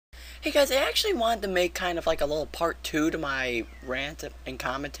Hey guys, I actually wanted to make kind of like a little part 2 to my rant and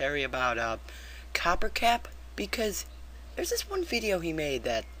commentary about Coppercap, because there's this one video he made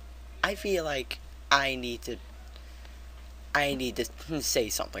that I feel like I need to say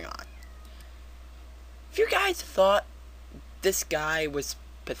something on. If you guys thought this guy was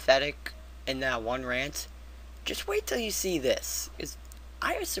pathetic in that one rant, just wait till you see this, because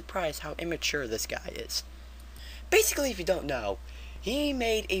I was surprised how immature this guy is. Basically, if you don't know, he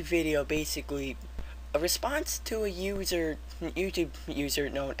made a video, basically a response to a YouTube user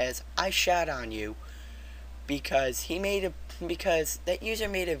known as I Shot On You, because that user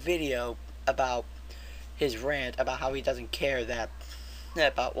made a video about his rant about how he doesn't care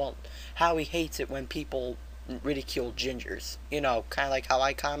how he hates it when people ridicule gingers. You know, kind of like how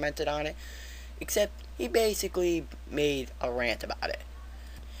I commented on it, except he basically made a rant about it.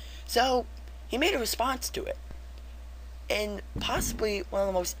 So he made a response to it in possibly one of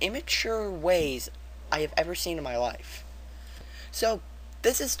the most immature ways I have ever seen in my life. So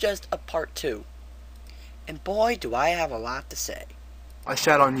this is just a part 2, and boy do I have a lot to say. I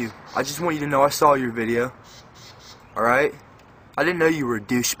shot on you. I just want you to know I saw your video. Alright? I didn't know you were a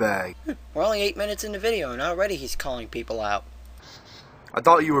douchebag. We're only 8 minutes in the video and already he's calling people out. I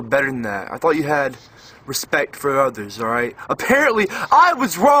thought you were better than that. I thought you had respect for others, alright? Apparently, I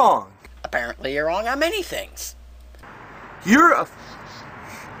was wrong! Apparently you're wrong on many things. You're a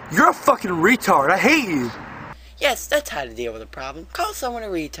fucking retard. I hate you. Yes, that's how to deal with a problem. Call someone a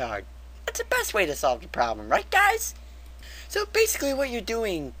retard. That's the best way to solve the problem, right guys? So basically what you're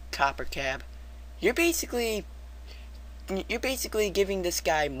doing, Coppercap, you're basically giving this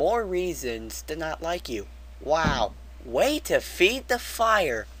guy more reasons to not like you. Wow. Way to feed the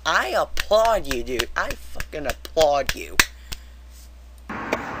fire. I applaud you, dude. I fucking applaud you.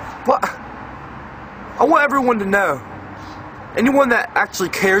 What? I want everyone to know. Anyone that actually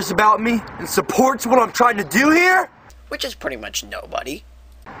cares about me and supports what I'm trying to do here? Which is pretty much nobody.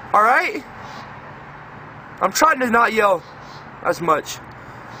 Alright? I'm trying to not yell as much.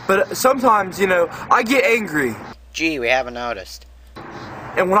 But sometimes, you know, I get angry. Gee, we haven't noticed.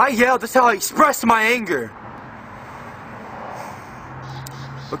 And when I yell, that's how I express my anger.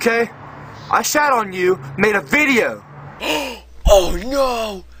 Okay? I Shot On You made a video. Oh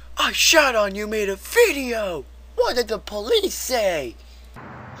no! I Shot On You made a video! What did the police say?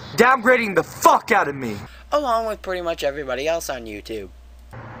 Downgrading the fuck out of me. Along with pretty much everybody else on YouTube.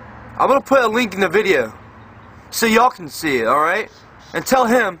 I'm gonna put a link in the video so y'all can see it, alright? And tell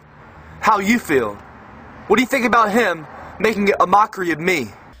him how you feel. What do you think about him making a mockery of me?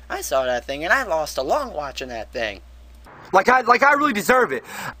 I saw that thing and I lost a long watching that thing. Like I really deserve it.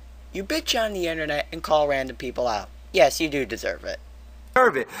 You bitch on the internet and call random people out. Yes, you do deserve it.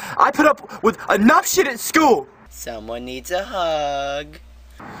 I put up with enough shit at school. Someone needs a hug.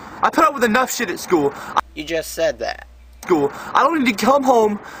 I put up with enough shit at school. You just said that. I don't need to come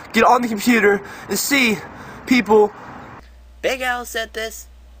home, get on the computer, and see people. Big Al said this.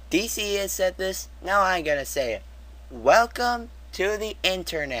 DC has said this. Now I'm gonna say it. Welcome to the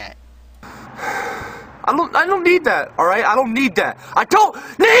internet. I don't need that, alright? I don't need that. I don't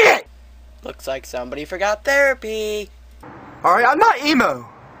need it! Looks like somebody forgot therapy. Alright, I'm not emo.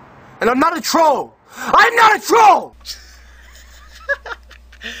 And I'm not a troll. I'm not a troll!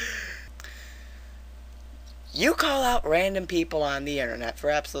 You call out random people on the internet for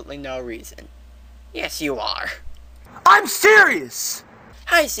absolutely no reason. Yes, you are. I'm serious!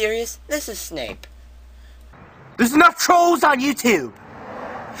 Hi, Sirius. This is Snape. There's enough trolls on YouTube.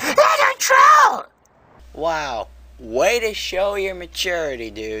 There's a troll! Wow. Way to show your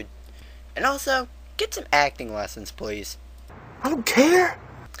maturity, dude. And also, get some acting lessons, please. I don't care.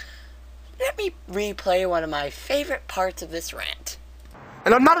 Let me replay one of my favorite parts of this rant.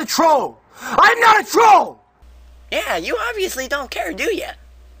 And I'm not a troll. I'm not a troll! Yeah, you obviously don't care, do ya?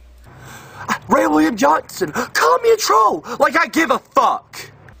 Ray William Johnson, call me a troll, like I give a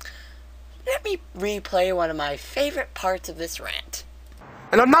fuck. Let me replay one of my favorite parts of this rant.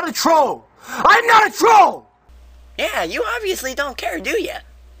 And I'm not a troll. I'm not a troll! Yeah, you obviously don't care, do ya?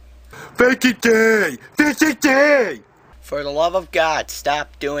 Fake it day! Fake it day! For the love of God,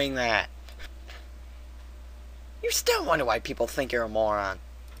 stop doing that. You still wonder why people think you're a moron.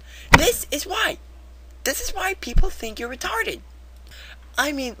 This is why people think you're retarded.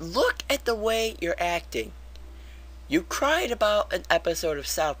 I mean, look at the way you're acting. You cried about an episode of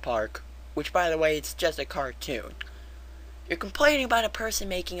South Park, which by the way, it's just a cartoon. You're complaining about a person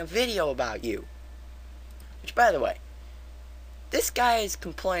making a video about you. Which by the way, this guy is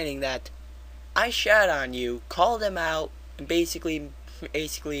complaining that I Shot On You, called him out, and basically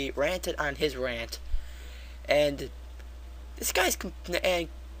ranted on his rant. And this guy's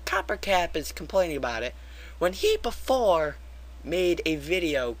Copper Cap is complaining about it when he before made a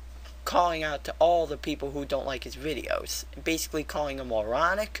video calling out to all the people who don't like his videos, basically calling them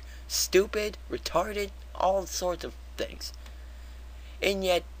moronic, stupid, retarded, all sorts of things. And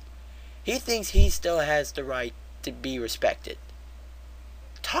yet, he thinks he still has the right to be respected.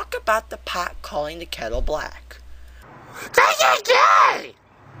 Talk about the pot calling the kettle black. This is gay!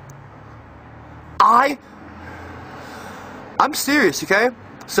 I'm serious, okay?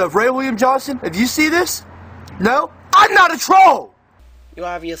 So if Ray William Johnson, if you see this, no, I'm not a troll! You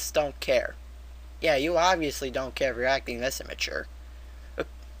obviously don't care. Yeah, you obviously don't care if you're acting this immature.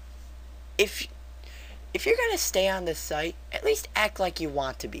 If you're gonna stay on this site, at least act like you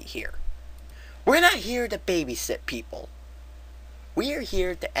want to be here. We're not here to babysit people. We are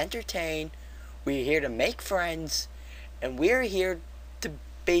here to entertain, we're here to make friends, and we're here to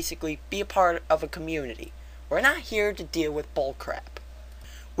basically be a part of a community. We're not here to deal with bullcrap.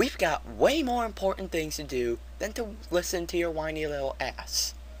 We've got way more important things to do than to listen to your whiny little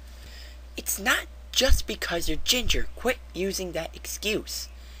ass. It's not just because you're ginger. Quit using that excuse.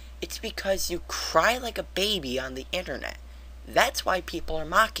 It's because you cry like a baby on the internet. That's why people are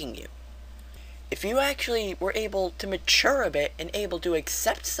mocking you. If you actually were able to mature a bit and able to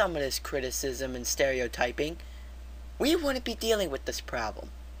accept some of this criticism and stereotyping, we wouldn't be dealing with this problem.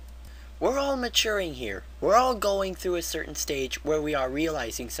 We're all maturing here. We're all going through a certain stage where we are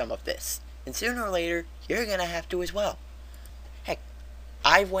realizing some of this. And sooner or later, you're gonna have to as well. Heck,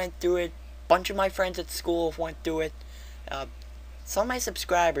 I went through it. A bunch of my friends at school have went through it. Some of my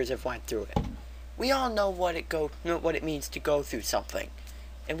subscribers have went through it. We all know what it means to go through something.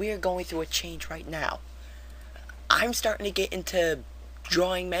 And we are going through a change right now. I'm starting to get into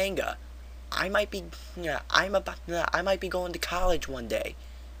drawing manga. I might be going to college one day.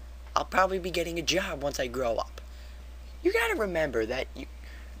 I'll probably be getting a job once I grow up. You gotta remember that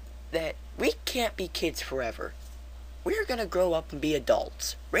we can't be kids forever. We're gonna grow up and be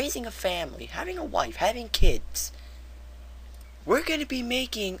adults, raising a family, having a wife, having kids. We're gonna be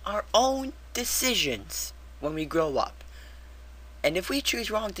making our own decisions when we grow up. And if we choose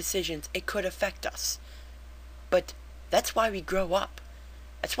wrong decisions, it could affect us. But that's why we grow up.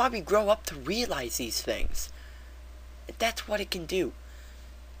 That's why we grow up to realize these things. That's what it can do.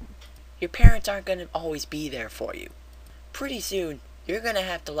 Your parents aren't going to always be there for you. Pretty soon, you're going to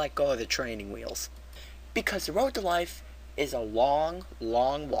have to let go of the training wheels. Because the road to life is a long,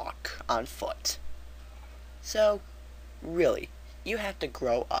 long walk on foot. So, really, you have to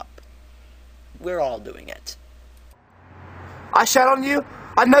grow up. We're all doing it. I shat on you.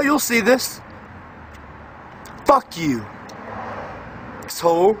 I know you'll see this. Fuck you.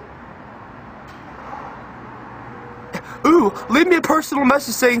 Asshole. Ooh, leave me a personal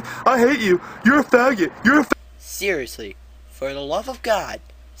message saying, I hate you. You're a faggot. You're a Seriously, for the love of God,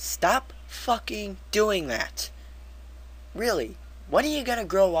 stop fucking doing that. Really, when are you gonna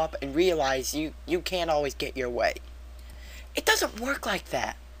grow up and realize you can't always get your way? It doesn't work like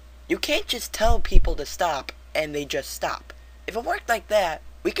that. You can't just tell people to stop and they just stop. If it worked like that,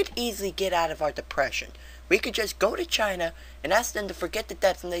 we could easily get out of our depression. We could just go to China and ask them to forget the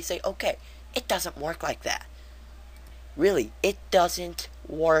debts and they say, okay, it doesn't work like that. Really, it doesn't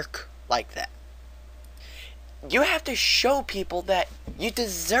work like that. You have to show people that you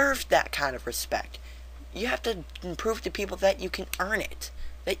deserve that kind of respect. You have to prove to people that you can earn it,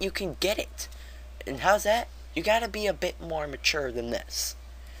 that you can get it. And how's that? You gotta be a bit more mature than this.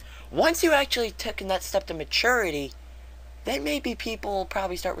 Once you actually took that step to maturity, then maybe people will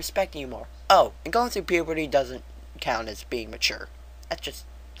probably start respecting you more. Oh, and going through puberty doesn't count as being mature. That just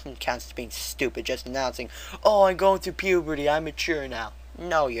counts as being stupid, just announcing, oh, I'm going through puberty, I'm mature now.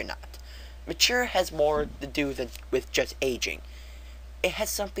 No, you're not. Mature has more to do with just aging. It has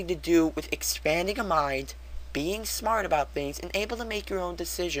something to do with expanding a mind, being smart about things, and able to make your own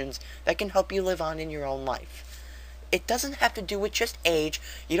decisions that can help you live on in your own life. It doesn't have to do with just age.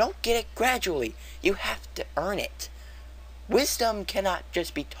 You don't get it gradually. You have to earn it. Wisdom cannot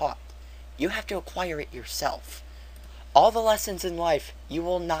just be taught. You have to acquire it yourself. All the lessons in life you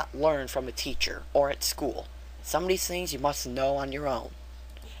will not learn from a teacher or at school. Some of these things you must know on your own.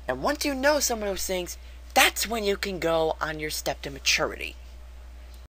 And once you know some of those things, that's when you can go on your step to maturity.